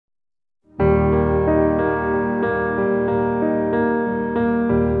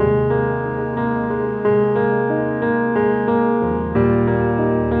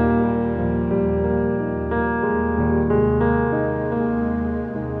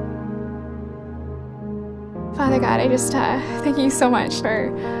Father God, I just thank you so much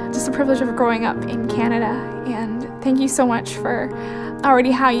for just the privilege of growing up in Canada, and thank you so much for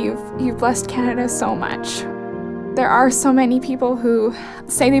already how you've blessed Canada so much. There are so many people who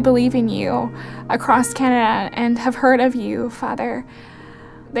say they believe in you across Canada and have heard of you, Father.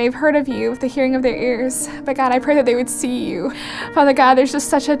 They've heard of you with the hearing of their ears, but God, I pray that they would see you. Father God, there's just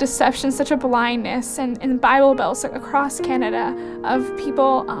such a deception, such a blindness, and Bible belts across Canada of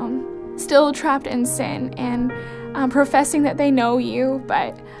people still trapped in sin and professing that they know you,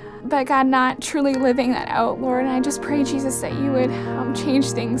 but God, not truly living that out, Lord. And I just pray, Jesus, that you would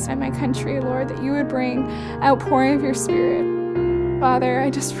change things in my country, Lord, that you would bring outpouring of your Spirit. Father, I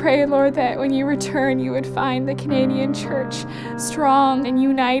just pray, Lord, that when you return, you would find the Canadian church strong and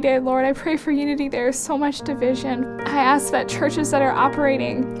united. Lord, I pray for unity. There is so much division. I ask that churches that are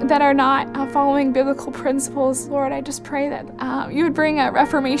operating, that are not following biblical principles, Lord, I just pray that you would bring a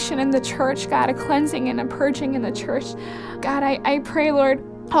reformation in the church, God, a cleansing and a purging in the church. God, I pray, Lord,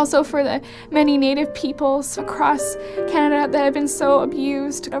 also for the many Native peoples across Canada that have been so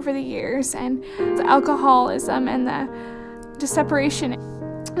abused over the years, and the alcoholism and the separation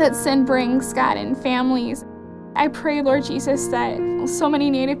that sin brings, God, in families. I pray, Lord Jesus, that so many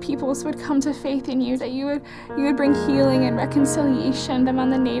Native peoples would come to faith in you, that you would bring healing and reconciliation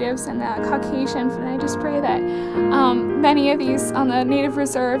among the Natives and the Caucasians. And I just pray that many of these on the Native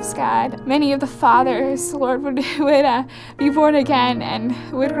reserves, God, many of the fathers, Lord, would be born again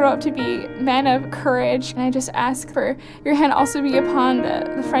and would grow up to be men of courage. And I just ask for your hand also be upon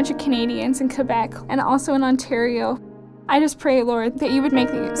the French Canadians in Quebec and also in Ontario. I just pray, Lord, that you would make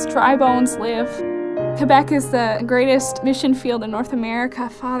these dry bones live. Quebec is the greatest mission field in North America.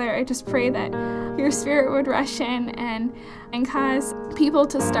 Father, I just pray that your Spirit would rush in and cause people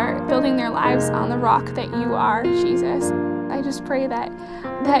to start building their lives on the rock that you are, Jesus. I just pray that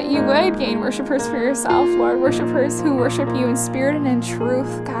you would gain worshipers for yourself, Lord, worshipers who worship you in spirit and in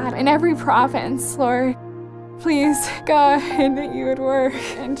truth, God, in every province, Lord. Please, God, that you would work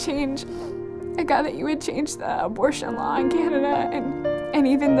and change. God, that you would change the abortion law in Canada and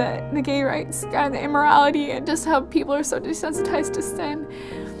even the gay rights, God, the immorality, and just how people are so desensitized to sin.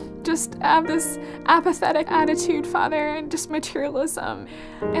 Just have this apathetic attitude, Father, and just materialism.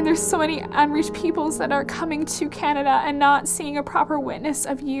 And there's so many unreached peoples that are coming to Canada and not seeing a proper witness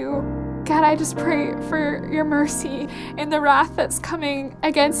of you. God, I just pray for your mercy in the wrath that's coming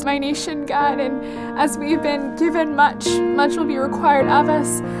against my nation, God. And as we've been given much will be required of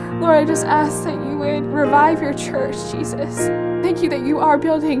us. Lord, I just ask that you would revive your church, Jesus. Thank you that you are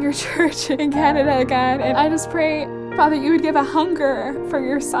building your church in Canada, God. And I just pray, Father, you would give a hunger for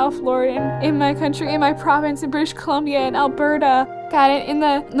yourself, Lord, in my country, in my province, in British Columbia, in Alberta, God, in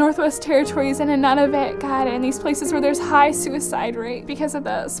the Northwest Territories, and in Nunavut, God, in these places where there's high suicide rate because of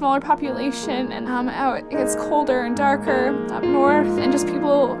the smaller population, and how it gets colder and darker up north, and just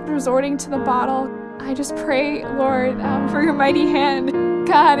people resorting to the bottle. I just pray, Lord, for your mighty hand.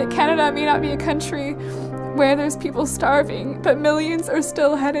 God, Canada may not be a country where there's people starving, but millions are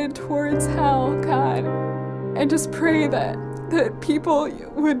still headed towards hell, God. I just pray that people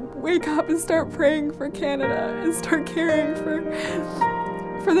would wake up and start praying for Canada and start caring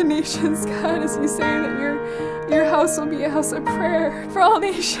for the nations, God, as you say that your house will be a house of prayer for all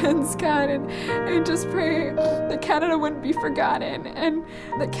nations, God, and just pray that Canada wouldn't be forgotten, and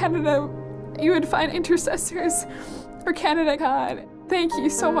that Canada, you would find intercessors for Canada, God. Thank you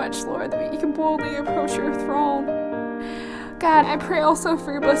so much, Lord, that you can boldly approach your throne. God, I pray also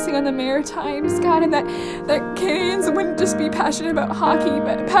for your blessing on the Maritimes, God, and that Canadians wouldn't just be passionate about hockey,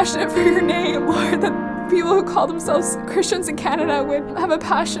 but passionate for your name, Lord, that people who call themselves Christians in Canada would have a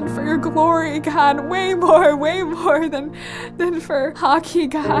passion for your glory, God, way more than for hockey,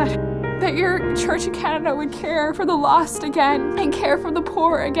 God. That your church in Canada would care for the lost again and care for the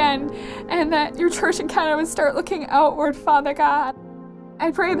poor again, and that your church in Canada would start looking outward, Father God. I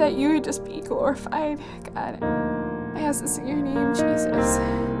pray that you would just be glorified, God. I ask this in your name, Jesus.